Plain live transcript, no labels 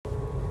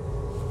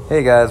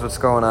Hey guys, what's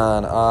going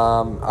on?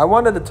 I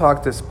wanted to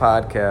talk this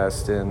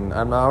podcast, and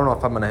I don't know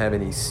if I'm going to have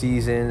any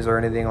seasons or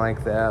anything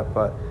like that,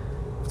 but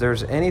if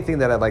there's anything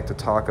that I'd like to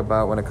talk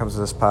about when it comes to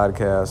this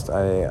podcast,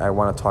 I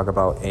want to talk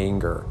about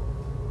anger.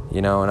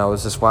 And I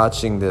was just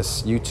watching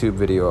this YouTube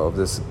video of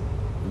this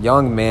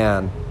young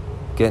man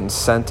getting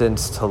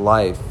sentenced to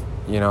life,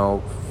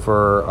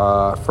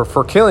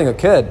 for killing a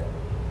kid.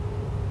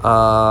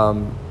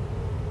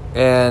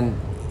 And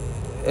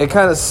it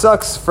kind of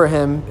sucks for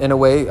him in a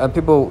way. And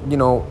people,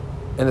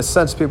 in a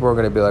sense, people are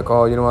going to be like,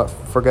 oh, you know what,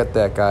 forget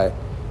that guy.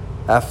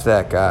 F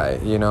that guy,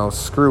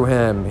 screw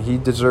him. He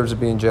deserves to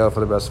be in jail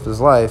for the rest of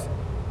his life.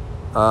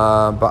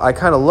 But I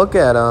kind of look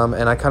at him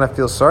and I kind of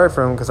feel sorry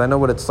for him because I know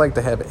what it's like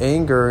to have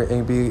anger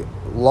and be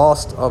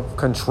lost of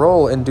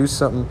control and do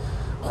something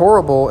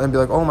horrible and be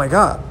like, oh my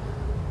God,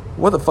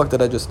 what the fuck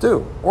did I just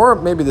do? Or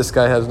maybe this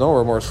guy has no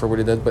remorse for what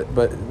he did, but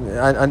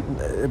I,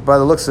 by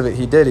the looks of it,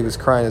 he did. He was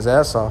crying his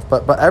ass off.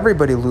 But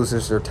everybody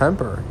loses their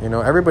temper.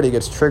 Everybody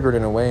gets triggered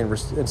in a way,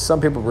 and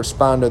some people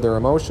respond to their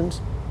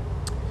emotions.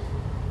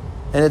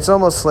 And it's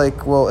almost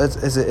like, well,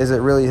 is it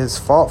really his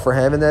fault for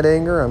having that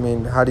anger? I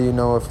mean, how do you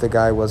know if the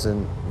guy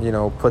wasn't,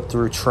 put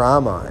through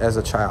trauma as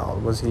a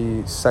child? Was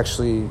he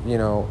sexually,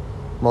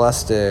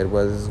 molested?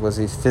 Was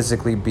he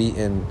physically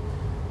beaten?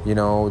 These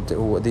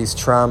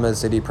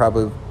traumas that he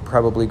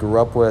probably grew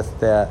up with,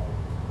 that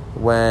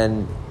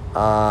when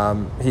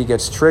he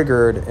gets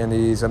triggered and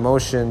these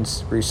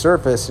emotions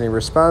resurface and he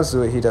responds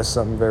to it, he does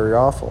something very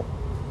awful.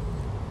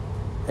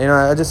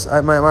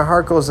 My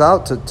heart goes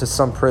out to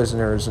some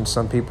prisoners and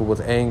some people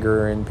with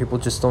anger, and people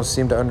just don't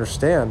seem to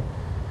understand.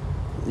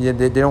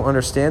 They don't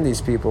understand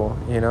these people,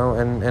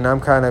 and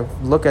I'm kind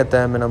of look at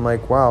them and I'm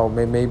like, wow,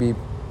 maybe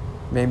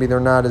they're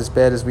not as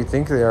bad as we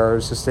think they are.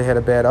 It's just they had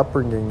a bad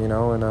upbringing,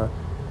 and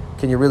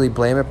can you really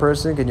blame a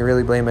person? Can you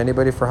really blame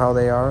anybody for how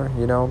they are,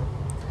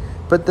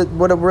 But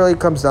what it really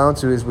comes down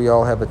to is we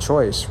all have a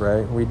choice,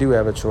 right? We do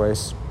have a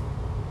choice.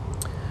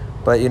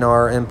 But,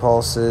 our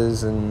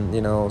impulses and,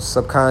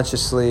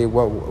 subconsciously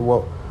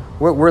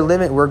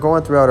we're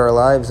going throughout our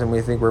lives and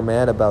we think we're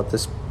mad about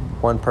this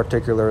one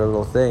particular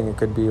little thing. It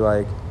could be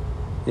like,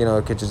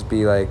 it could just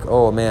be like,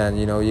 oh man,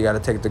 you got to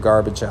take the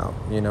garbage out,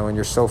 and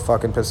you're so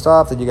fucking pissed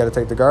off that you got to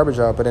take the garbage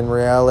out. But in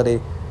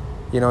reality,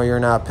 you're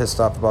not pissed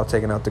off about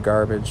taking out the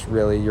garbage,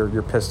 really.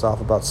 You're pissed off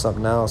about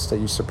something else that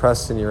you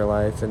suppressed in your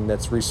life and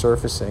that's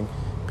resurfacing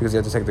because you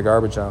have to take the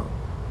garbage out.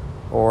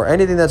 Or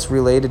anything that's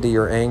related to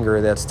your anger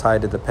that's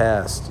tied to the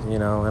past,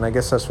 And I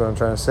guess that's what I'm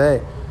trying to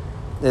say,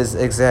 is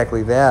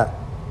exactly that.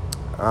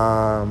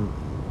 I've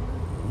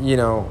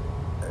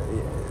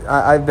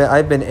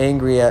been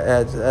angry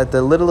at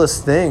the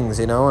littlest things,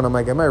 and I'm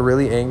like, am I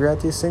really angry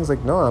at these things?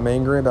 Like, no, I'm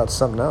angry about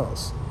something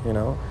else,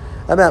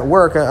 I'm at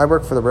work. I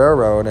work for the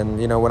railroad, and,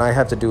 when I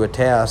have to do a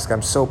task,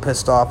 I'm so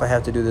pissed off I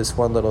have to do this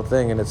one little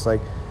thing, and it's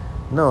like,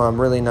 no, I'm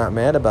really not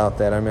mad about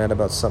that. I'm mad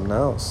about something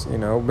else,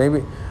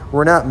 Maybe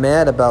we're not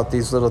mad about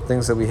these little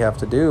things that we have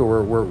to do.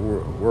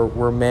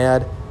 We're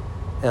mad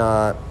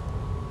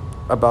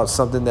about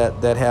something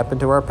that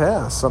happened to our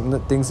past,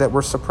 things that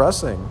we're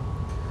suppressing.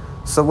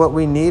 So what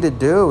we need to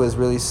do is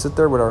really sit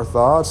there with our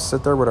thoughts,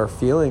 sit there with our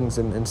feelings,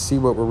 and see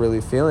what we're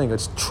really feeling.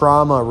 It's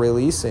trauma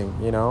releasing,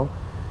 And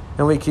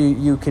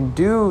you can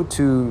do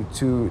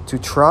to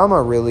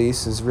trauma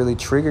release is really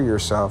trigger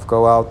yourself.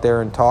 Go out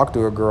there and talk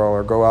to a girl,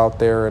 or go out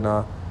there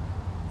and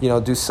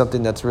do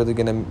something that's really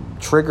going to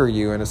trigger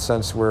you in a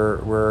sense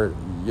where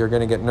you're going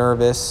to get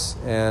nervous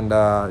and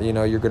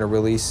you're going to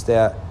release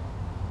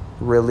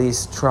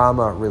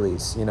trauma.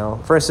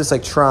 For instance,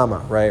 like trauma,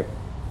 right?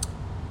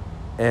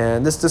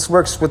 And this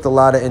works with a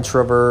lot of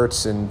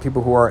introverts and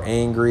people who are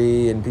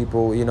angry and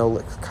people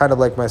kind of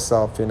like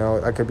myself.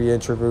 I could be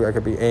introvert, I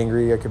could be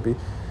angry, I could be.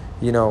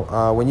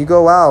 When you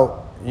go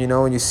out,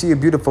 and you see a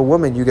beautiful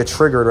woman, you get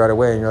triggered right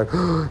away, and you're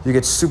like, you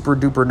get super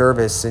duper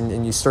nervous,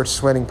 and you start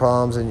sweating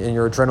palms, and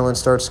your adrenaline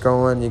starts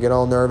going, you get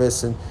all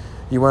nervous, and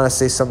you want to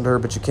say something to her,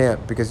 but you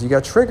can't because you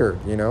got triggered,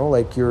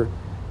 like you're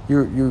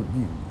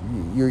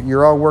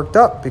all worked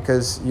up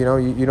because, you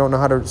don't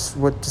know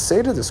what to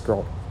say to this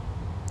girl.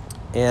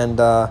 And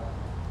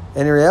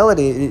in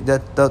reality,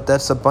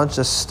 that's a bunch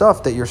of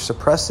stuff that you're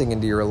suppressing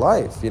into your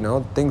life,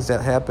 things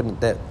that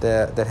happened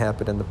that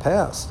happened in the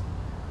past.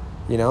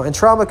 And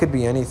trauma could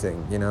be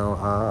anything,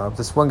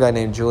 This one guy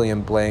named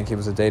Julian Blank, he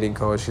was a dating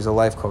coach. He's a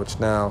life coach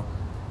now.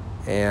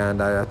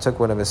 And I took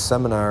one of his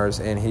seminars,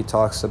 and he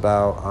talks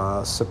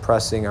about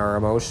suppressing our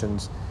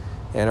emotions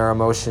and our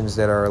emotions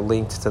that are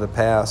linked to the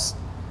past.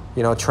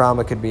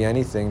 Trauma could be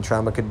anything.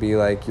 Trauma could be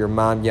like your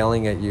mom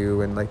yelling at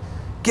you and like,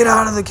 get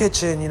out of the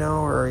kitchen,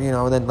 or,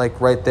 and then like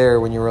right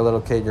there when you were a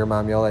little kid, your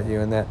mom yelled at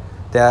you, and that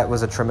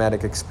was a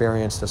traumatic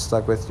experience that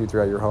stuck with you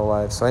throughout your whole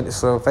life.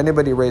 So if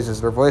anybody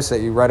raises their voice at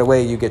you, right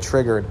away you get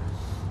triggered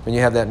when you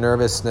have that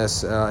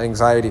nervousness,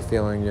 anxiety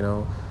feeling,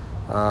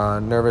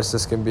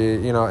 Nervousness can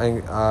be,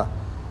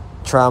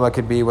 trauma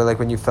could be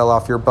when you fell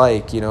off your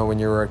bike, when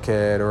you were a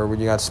kid, or when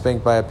you got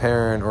spanked by a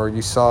parent, or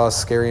you saw a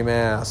scary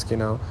mask,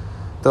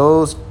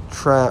 Those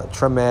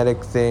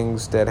traumatic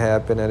things that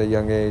happen at a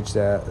young age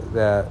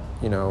that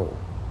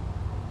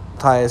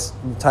tie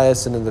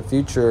us into the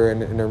future,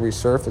 and it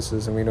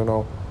resurfaces, and we don't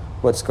know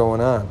what's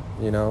going on.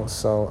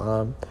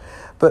 So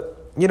but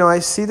I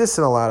see this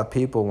in a lot of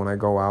people when I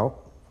go out,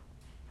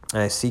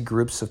 and I see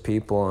groups of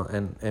people,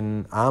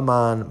 and I'm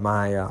on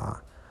my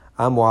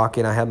I'm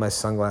walking, I have my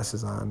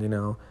sunglasses on,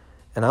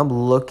 and I'm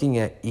looking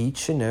at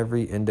each and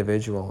every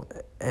individual,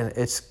 and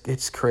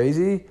it's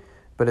crazy,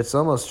 but it's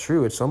almost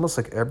true. It's almost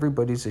like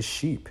everybody's a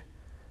sheep.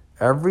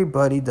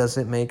 Everybody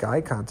doesn't make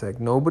eye contact.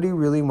 Nobody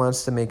really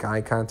wants to make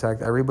eye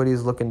contact.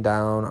 Everybody's looking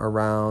down,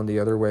 around, the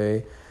other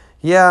way.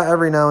 Yeah,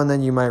 every now and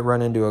then you might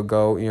run into a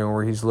goat,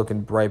 where he's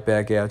looking right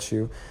back at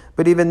you.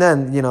 But even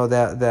then,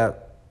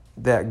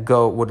 that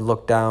goat would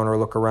look down or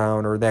look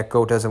around, or that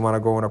goat doesn't want to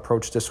go and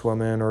approach this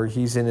woman, or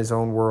he's in his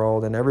own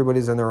world, and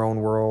everybody's in their own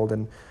world,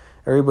 and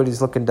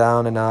everybody's looking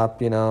down and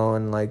up, and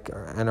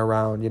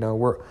around,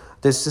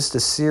 there's just a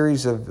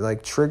series of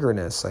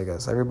triggerness, I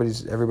guess.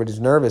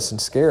 Everybody's nervous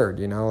and scared,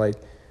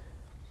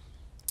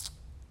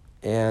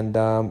 and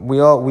we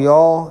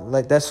all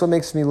that's what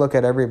makes me look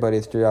at everybody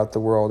throughout the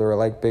world, or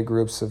big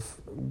groups of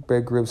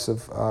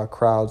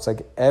crowds.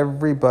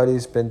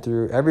 Everybody's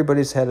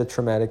had a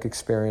traumatic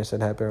experience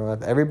that happened in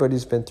life.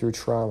 Everybody's been through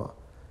trauma,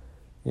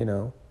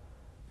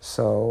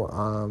 So,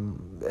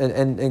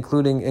 and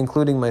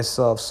including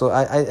myself. So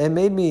it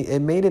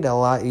made it a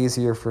lot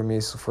easier for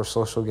me for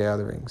social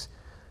gatherings.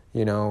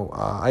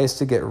 I used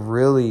to get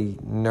really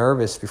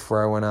nervous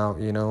before I went out,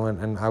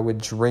 and I would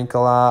drink a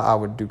lot. I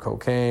would do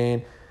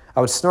cocaine.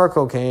 I would snort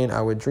cocaine.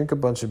 I would drink a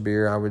bunch of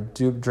beer. I would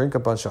drink a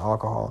bunch of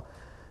alcohol,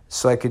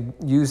 so I could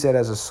use that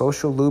as a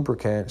social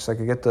lubricant, so I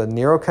could get the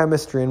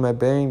neurochemistry in my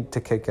brain to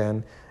kick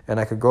in, and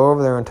I could go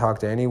over there and talk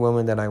to any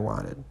woman that I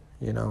wanted,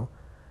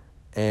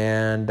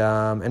 And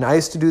I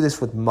used to do this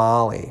with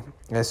Molly.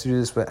 I used to do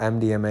this with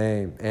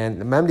MDMA,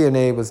 and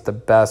MDMA was the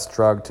best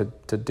drug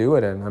to do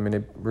it in. I mean,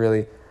 it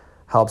really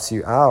helps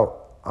you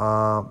out.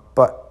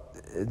 But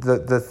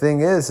the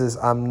thing is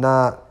I'm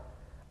not.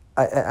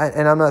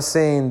 I'm not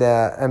saying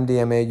that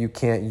MDMA, you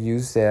can't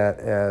use that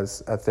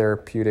as a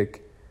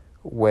therapeutic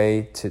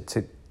way to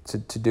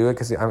do it,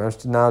 because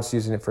now it's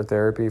using it for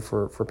therapy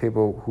for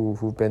people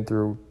who've been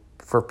through,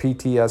 for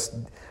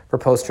PTS, for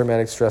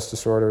post-traumatic stress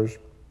disorders,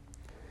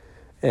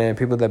 and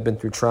people that have been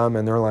through trauma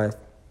in their life.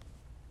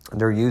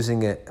 They're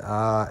using it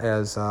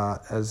as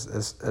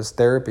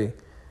therapy,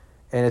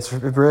 and it's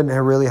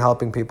really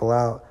helping people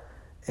out.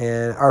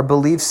 And our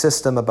belief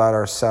system about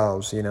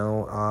ourselves,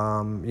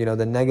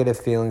 the negative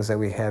feelings that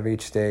we have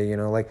each day,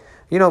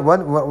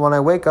 when I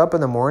wake up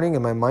in the morning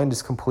and my mind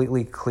is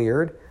completely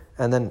cleared,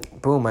 and then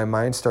boom, my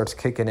mind starts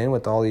kicking in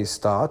with all these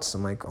thoughts.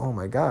 I'm like, oh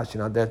my gosh,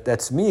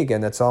 that's me again.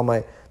 That's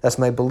my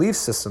belief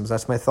systems.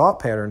 That's my thought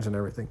patterns and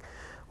everything.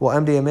 Well,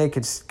 MDMA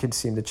could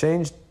seem to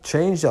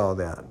change all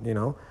that,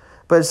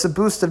 but it's a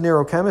boost of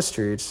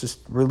neurochemistry. It's just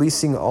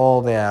releasing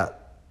all that,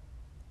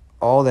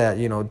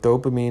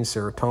 dopamine,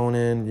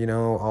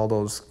 serotonin, all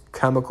those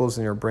chemicals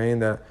in your brain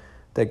that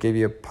give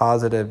you a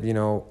positive,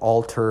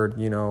 altered,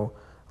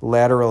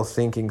 lateral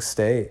thinking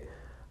state.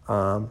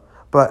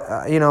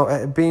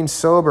 But being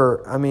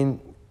sober, I mean,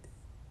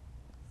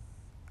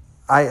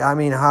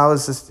 how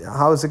is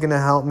it going to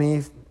help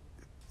me,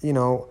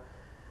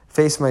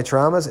 face my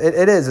traumas?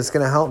 It is. It's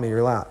going to help me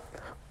a lot.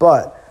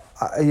 But,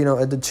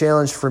 the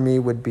challenge for me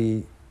would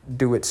be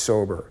do it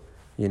sober,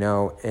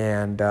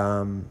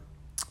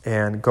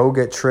 and go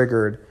get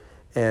triggered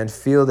and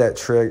feel that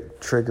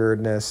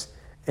triggeredness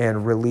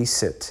and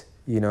release it,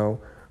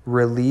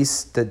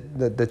 release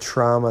the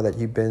trauma that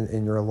you've been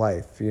in your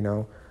life,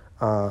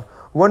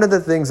 One of the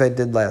things I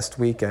did last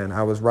weekend,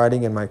 I was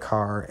riding in my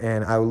car,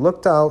 and I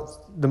looked out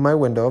my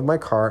window of my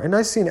car, and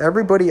I seen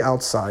everybody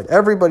outside.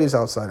 Everybody's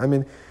outside. I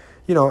mean,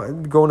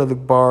 going to the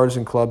bars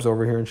and clubs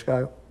over here in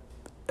Chicago.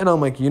 And I'm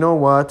like, you know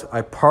what?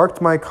 I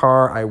parked my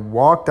car. I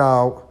walked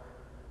out,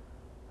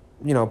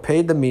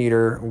 paid the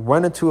meter,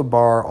 went into a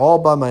bar all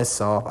by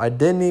myself. I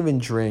didn't even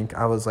drink.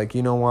 I was like,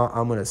 you know what?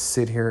 I'm going to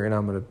sit here and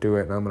I'm going to do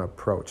it, and I'm going to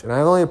approach. And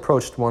I only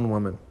approached one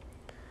woman,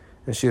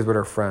 and she was with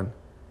her friend.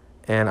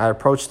 And I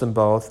approached them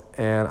both,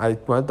 and I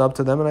went up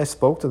to them and I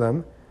spoke to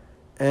them.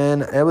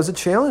 And it was a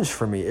challenge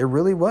for me. It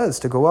really was,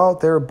 to go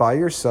out there by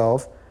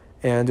yourself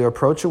and to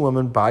approach a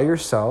woman by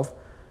yourself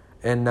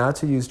and not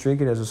to use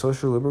drinking as a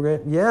social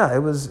lubricant. Yeah, it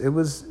was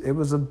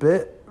a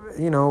bit,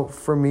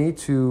 for me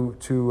to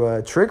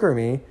trigger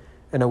me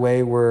in a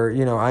way where,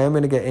 I am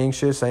going to get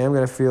anxious. I am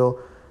going to feel,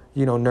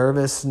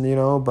 nervous,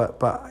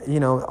 but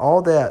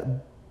all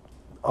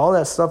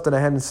that stuff that I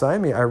had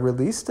inside me, I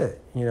released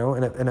it,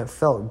 and it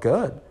felt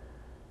good,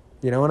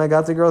 and I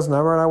got the girl's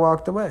number and I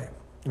walked away.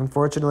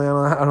 Unfortunately,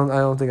 I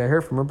don't think I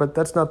heard from her, but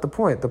that's not the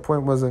point. The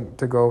point wasn't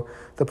to go.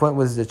 The point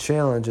was the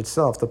challenge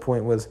itself. The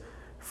point was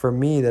for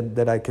me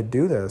that I could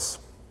do this,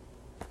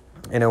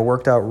 and it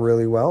worked out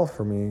really well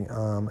for me.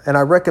 And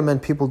I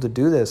recommend people to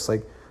do this.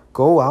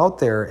 Go out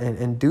there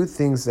and do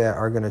things that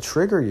are going to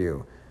trigger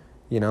you,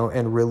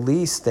 and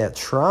release that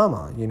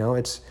trauma.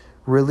 It's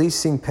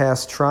releasing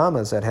past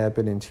traumas that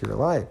happened into your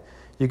life.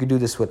 You could do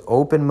this with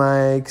open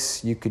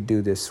mics. You could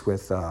do this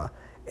with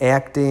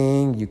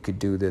acting. You could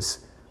do this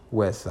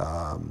with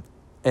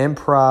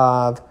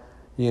improv.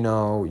 You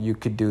know, you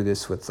could do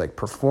this with like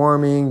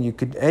performing. You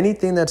could,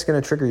 anything that's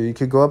going to trigger you. You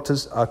could go up to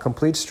a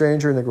complete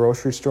stranger in the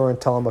grocery store and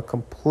tell them a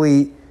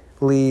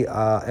completely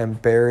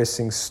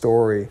embarrassing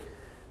story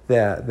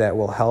that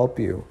will help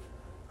you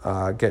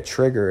get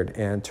triggered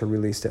and to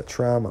release that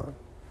trauma.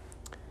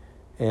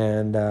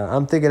 And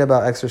I'm thinking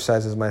about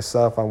exercises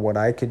myself on what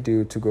I could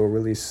do to go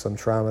release some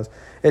traumas.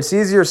 It's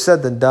easier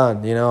said than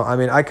done, you know. I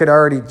mean, I could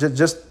already,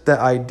 just the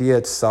idea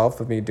itself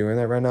of me doing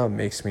that right now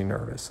makes me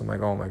nervous. I'm like,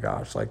 oh my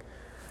gosh, like,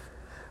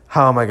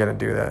 how am I going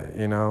to do that,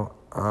 you know?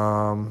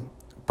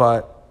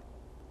 But,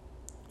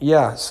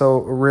 yeah, so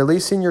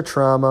releasing your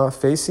trauma,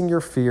 facing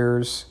your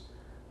fears,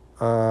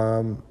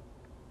 and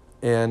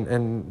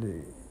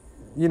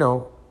you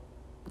know,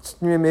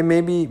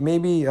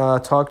 maybe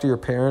talk to your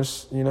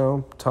parents, you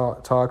know,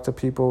 talk to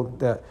people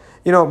that,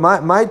 you know,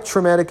 my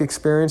traumatic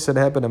experience that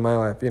happened in my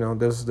life, you know,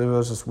 there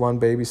was this one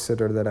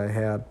babysitter that I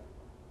had,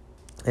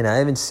 and I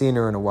haven't seen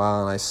her in a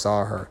while, and I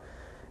saw her.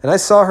 And I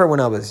saw her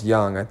when I was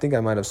young. I think I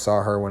might have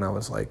saw her when I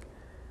was like,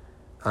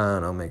 I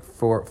don't know, like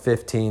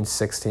 15,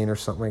 16 or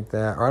something like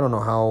that. Or I don't know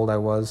how old I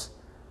was.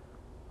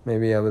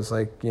 Maybe I was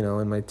like, you know,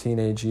 in my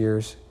teenage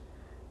years.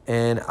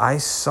 And I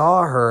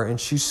saw her, and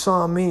she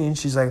saw me, and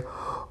she's like,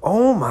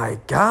 oh my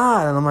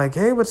God. And I'm like,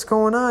 hey, what's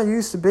going on? You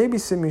used to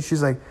babysit me.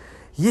 She's like,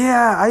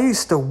 yeah, I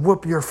used to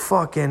whoop your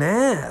fucking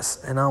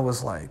ass. And I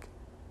was like,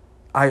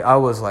 I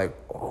was like,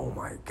 oh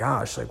my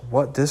gosh, like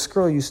what? This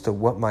girl used to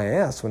whoop my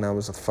ass when I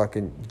was a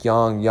fucking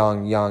young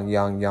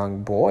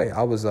boy.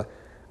 I was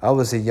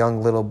a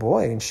young little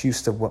boy, and she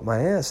used to whoop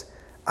my ass.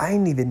 I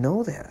didn't even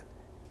know that.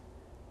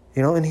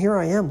 You know, and here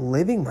I am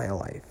living my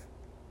life.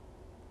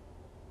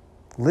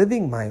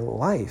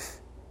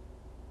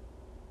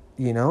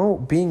 You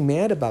know, being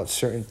mad about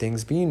certain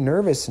things, being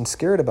nervous and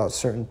scared about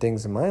certain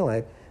things in my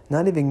life,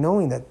 not even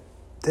knowing that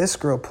this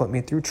girl put me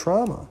through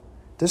trauma.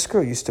 This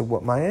girl used to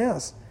whoop my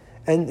ass.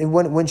 And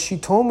when she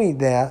told me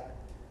that,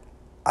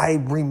 I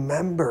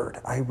remembered.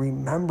 I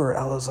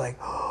was like,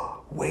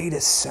 oh, wait a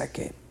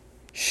second.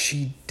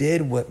 She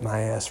did whip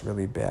my ass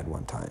really bad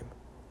one time.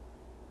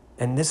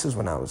 And this is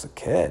when I was a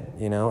kid,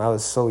 you know. I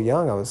was so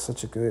young. I was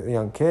such a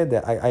young kid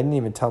that I didn't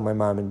even tell my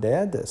mom and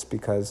dad this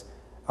because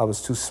I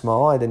was too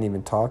small. I didn't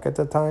even talk at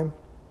the time.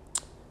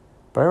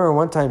 But I remember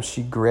one time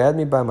she grabbed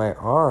me by my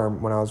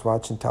arm when I was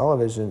watching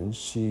television, and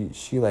she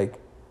like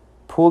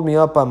pulled me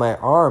up by my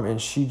arm, and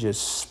she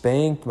just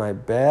spanked my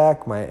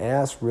back, my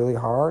ass really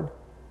hard.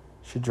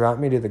 She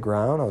dropped me to the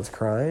ground. I was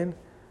crying.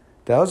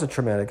 That was a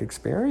traumatic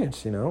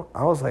experience, you know.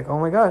 I was like, oh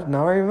my gosh,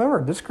 now I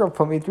remember. This girl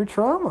put me through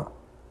trauma.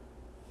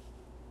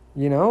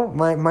 You know,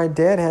 my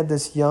dad had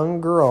this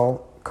young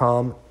girl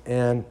come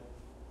and,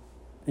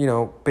 you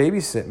know,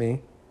 babysit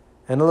me.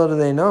 And little do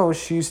they know,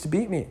 she used to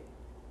beat me.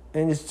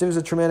 And it was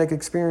a traumatic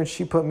experience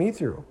she put me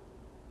through.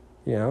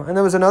 You know, and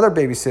there was another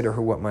babysitter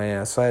who whooped my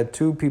ass. So I had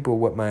two people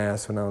whoop my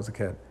ass when I was a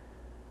kid.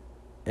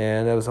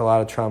 And there was a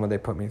lot of trauma they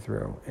put me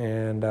through.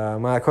 And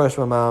of course,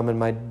 my mom and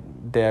my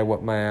dad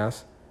whooped my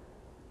ass.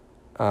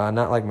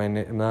 Not like my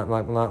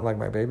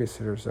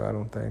babysitters, though, I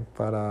don't think.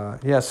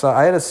 But yeah, so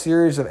I had a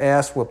series of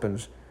ass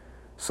whoopings.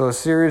 So a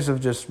series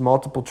of just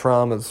multiple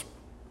traumas.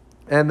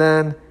 And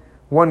then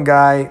one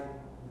guy,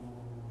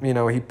 you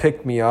know, he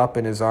picked me up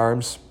in his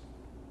arms.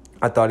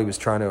 I thought he was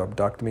trying to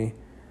abduct me.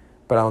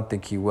 But I don't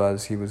think he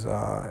was. He was,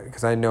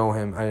 because I know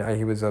him.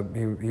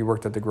 He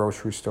worked at the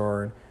grocery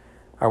store, and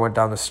I went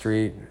down the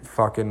street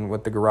fucking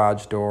with the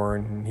garage door,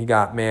 and he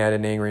got mad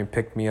and angry and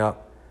picked me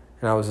up,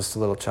 and I was just a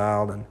little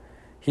child, and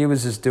he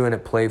was just doing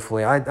it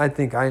playfully. I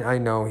think I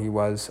know he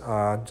was,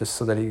 just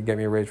so that he could get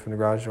me a raise from the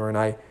garage door, and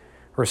I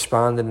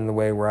responded in the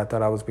way where I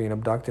thought I was being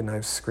abducted, and I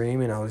was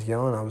screaming, I was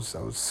yelling, I was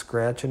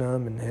scratching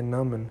him and hitting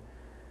him, and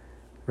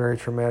very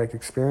traumatic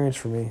experience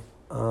for me.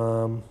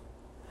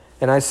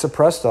 And I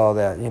suppressed all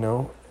that, you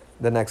know.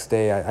 The next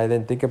day, I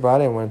didn't think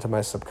about it. I went into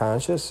my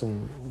subconscious,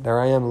 and there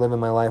I am living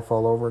my life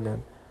all over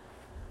again,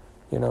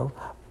 you know.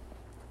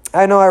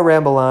 I know I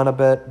ramble on a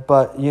bit,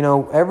 but, you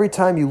know, every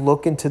time you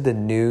look into the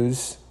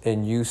news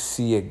and you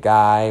see a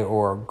guy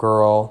or a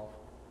girl,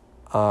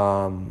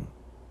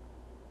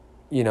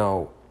 you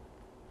know,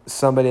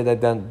 somebody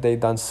they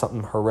done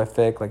something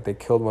horrific, like they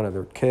killed one of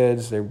their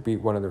kids, they beat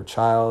one of their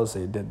childs,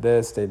 they did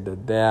this, they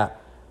did that.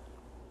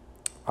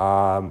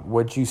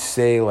 Would you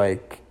say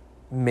like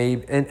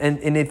maybe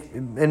and if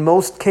in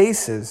most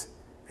cases,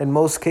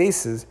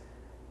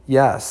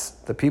 yes,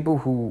 the people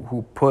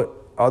who put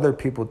other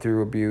people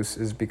through abuse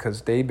is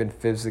because they've been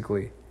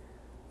physically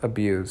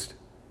abused,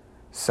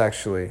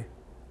 sexually,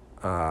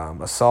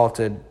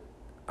 assaulted,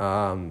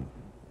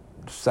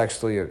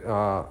 sexually, you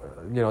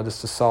know,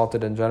 just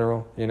assaulted in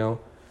general, you know.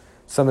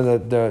 Some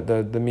of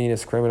the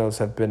meanest criminals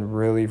have been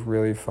really,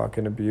 really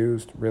fucking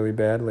abused really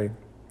badly.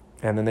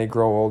 And then they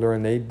grow older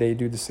and they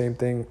do the same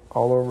thing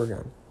all over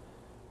again.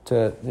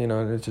 You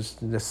know, it's just,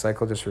 this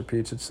cycle just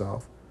repeats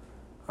itself.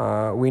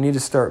 We need to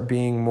start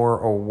being more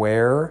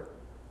aware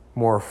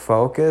more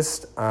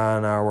focused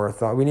on our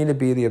thought. We need to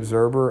be the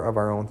observer of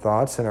our own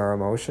thoughts and our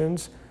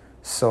emotions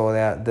so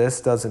that this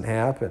doesn't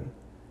happen.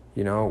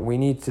 You know, we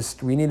need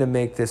to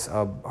make this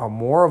a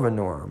more of a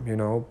norm. You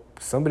know,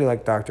 somebody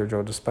like Dr.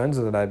 Joe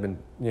Dispenza that I've been,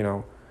 you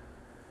know,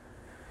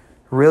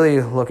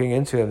 really looking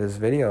into his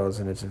videos,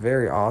 and it's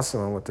very awesome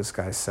on what this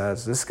guy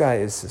says. This guy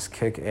is just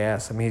kick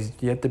ass. I mean,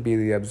 you have to be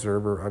the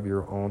observer of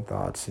your own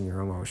thoughts and your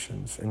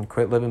emotions and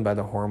quit living by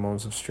the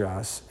hormones of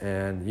stress.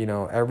 And, you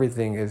know,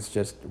 everything is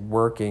just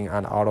working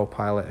on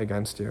autopilot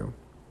against you.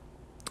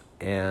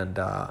 And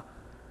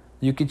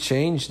you could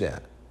change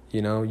that.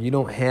 You know, you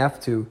don't have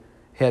to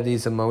have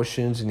these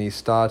emotions and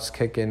these thoughts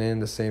kicking in at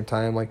the same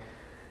time, like,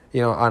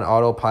 you know, on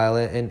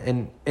autopilot.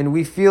 And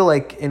we feel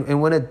like,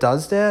 and when it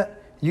does that,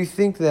 you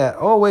think that,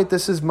 oh, wait,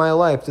 this is my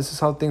life. This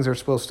is how things are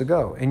supposed to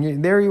go.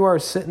 And there you are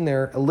sitting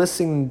there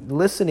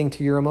listening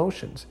to your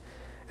emotions.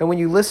 And when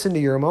you listen to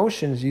your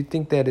emotions, you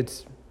think that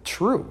it's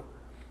true.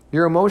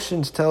 Your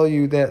emotions tell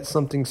you that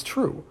something's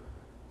true.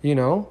 You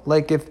know,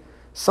 like if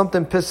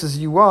something pisses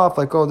you off,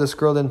 like, oh, this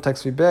girl didn't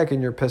text me back,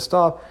 and you're pissed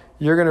off,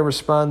 you're going to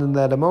respond in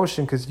that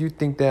emotion because you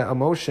think that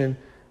emotion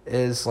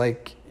is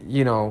like,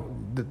 you know,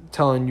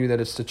 telling you that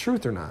it's the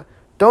truth or not.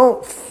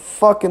 Don't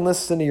fucking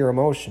listen to your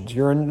emotions.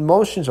 Your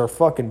emotions are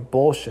fucking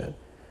bullshit.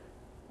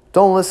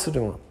 Don't listen to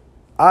them.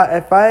 I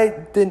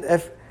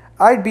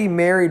would be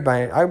married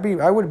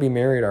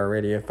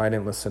already if I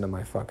didn't listen to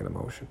my fucking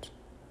emotions.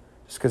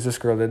 Just because this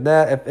girl did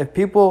that. If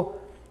people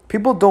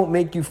don't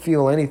make you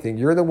feel anything,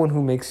 you're the one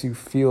who makes you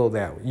feel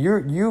that.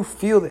 You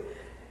feel that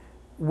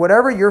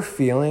whatever you're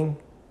feeling,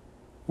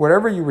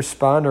 whatever you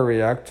respond or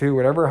react to,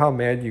 whatever how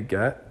mad you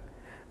get,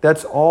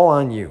 that's all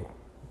on you.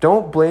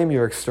 Don't blame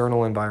your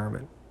external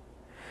environment.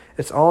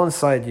 It's all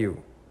inside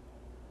you.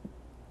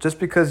 Just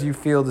because you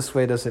feel this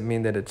way doesn't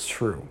mean that it's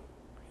true,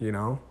 you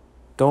know?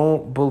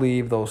 Don't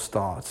believe those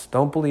thoughts.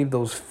 Don't believe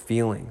those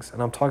feelings.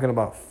 And I'm talking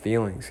about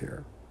feelings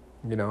here,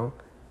 you know?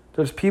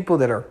 There's people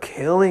that are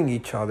killing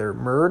each other,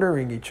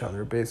 murdering each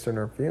other based on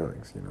their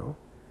feelings, you know?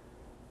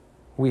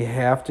 We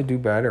have to do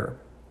better.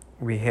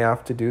 We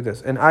have to do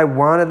this. And I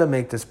wanted to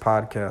make this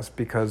podcast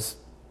because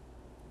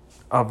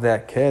of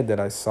that kid that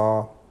I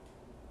saw.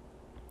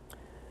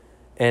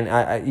 And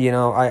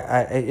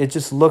it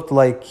just looked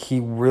like he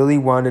really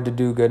wanted to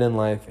do good in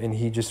life, and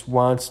he just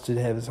wants to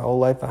have his whole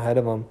life ahead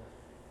of him.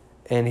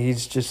 And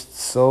he's just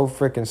so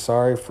freaking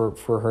sorry for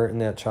hurting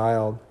that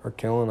child or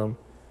killing him.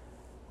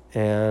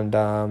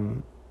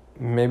 And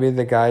maybe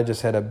the guy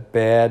just had a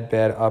bad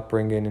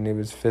upbringing, and he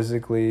was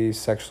physically,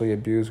 sexually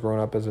abused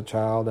growing up as a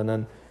child,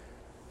 and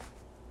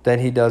then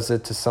he does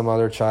it to some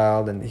other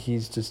child, and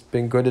he's just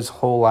been good his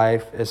whole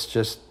life. It's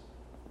just,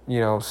 you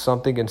know,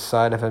 something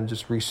inside of him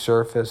just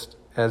resurfaced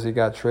as he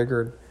got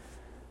triggered,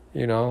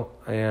 you know,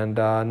 and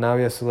now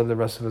he has to live the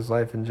rest of his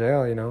life in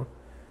jail, you know.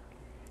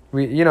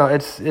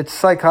 It's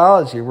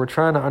psychology. We're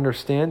trying to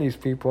understand these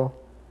people.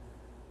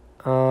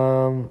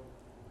 But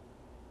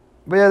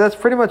yeah, that's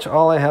pretty much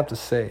all I have to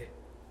say,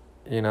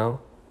 you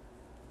know.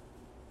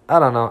 I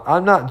don't know.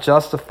 I'm not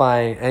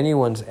justifying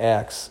anyone's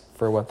acts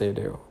for what they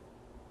do.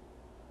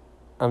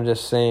 I'm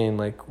just saying,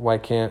 like, why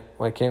can't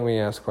we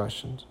ask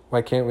questions?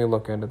 Why can't we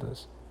look into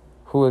this?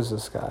 Who is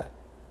this guy?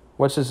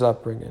 What's his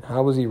upbringing?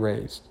 How was he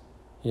raised?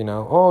 You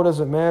know, oh, does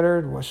it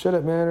matter? What should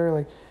it matter?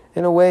 Like,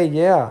 in a way,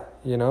 yeah.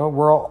 You know,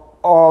 we're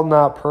all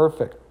not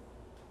perfect.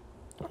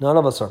 None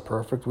of us are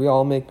perfect. We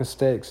all make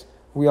mistakes.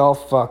 We all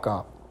fuck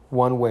up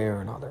one way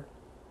or another.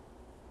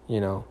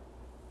 You know,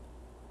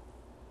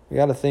 we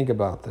got to think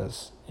about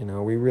this. You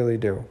know, we really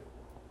do.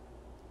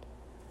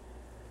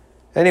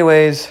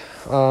 Anyways,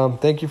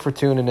 thank you for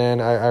tuning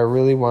in. I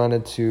really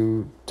wanted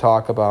to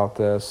talk about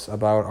this,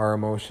 about our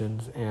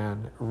emotions,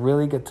 and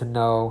really get to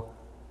know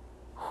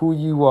who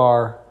you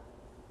are.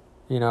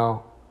 You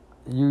know,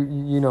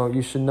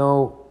 you should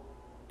know.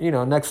 You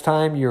know, next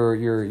time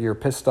you're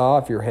pissed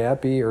off, you're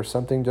happy or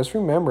something, just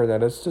remember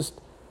that it's just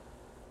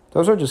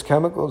those are just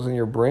chemicals in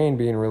your brain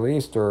being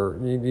released, or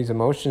these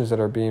emotions that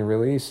are being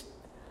released.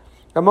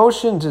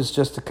 Emotions is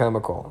just a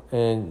chemical,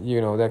 and,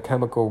 you know, that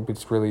chemical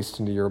gets released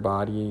into your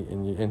body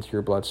and into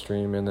your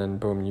bloodstream, and then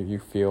boom, you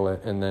feel it,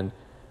 and then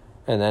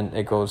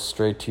it goes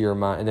straight to your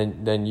mind,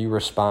 and then you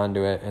respond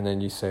to it, and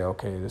then you say,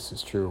 okay, this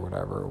is true,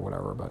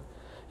 whatever. But,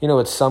 you know,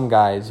 it's some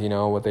guys, you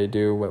know, what they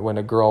do when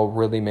a girl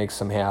really makes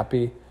them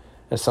happy,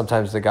 and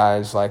sometimes the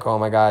guy's like, oh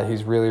my God,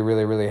 he's really,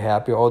 really, really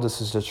happy. Oh,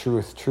 this is the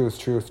truth.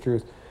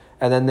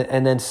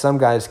 And then some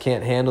guys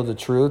can't handle the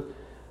truth.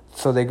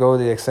 So they go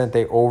to the extent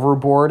they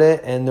overboard it,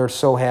 and they're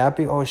so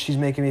happy. Oh, she's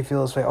making me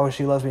feel this way. Oh,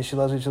 she loves me.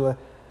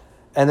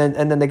 And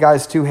then the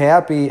guy's too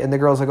happy, and the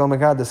girl's like, oh my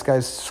God, this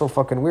guy's so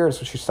fucking weird.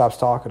 So she stops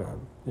talking to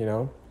him, you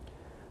know?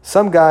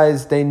 Some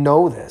guys, they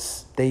know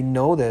this.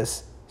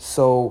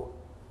 So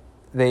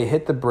they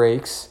hit the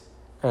brakes,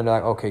 and they're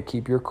like, okay,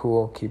 keep your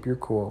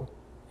cool.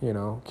 You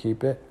know,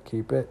 keep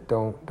it.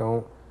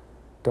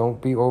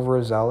 Don't be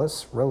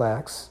overzealous.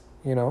 Relax,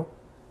 you know?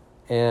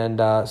 And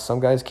some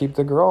guys keep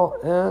the girl,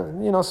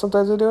 and, you know,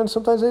 sometimes they do and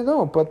sometimes they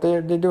don't. But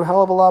they do a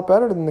hell of a lot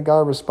better than the guy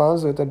who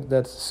responds to it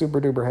that's super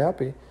duper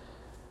happy.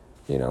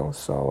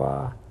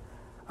 So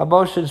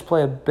emotions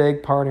play a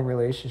big part in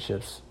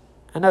relationships,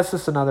 and that's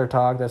just another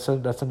talk. That's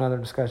another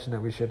discussion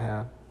that we should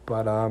have.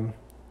 But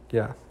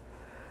yeah.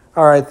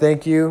 All right,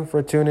 thank you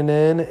for tuning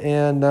in.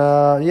 And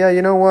yeah,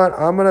 you know what?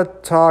 I'm going to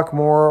talk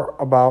more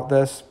about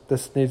this.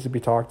 This needs to be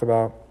talked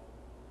about.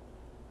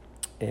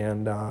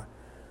 And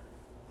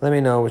let me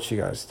know what you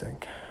guys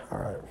think. All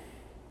right.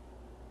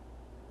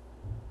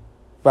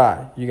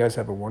 Bye. You guys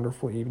have a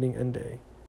wonderful evening and day.